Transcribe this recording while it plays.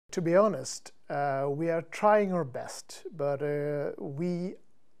To be honest, we are trying our best, but we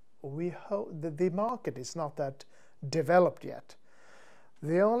hope that the market is not that developed yet.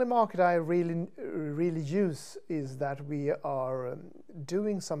 The only market I really use is that we are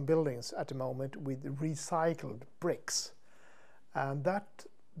doing some buildings at the moment with recycled bricks, and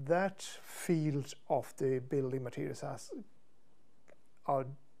that field of the building materials are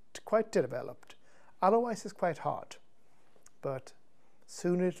quite developed. Otherwise, it's quite hard, but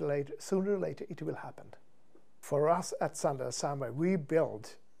sooner or later it will happen. For us at Sandell Sandberg, we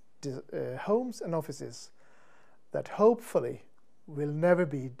build homes and offices that hopefully will never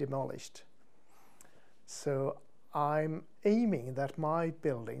be demolished. So I'm aiming that my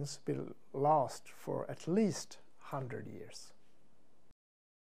buildings will last for at least 100 years.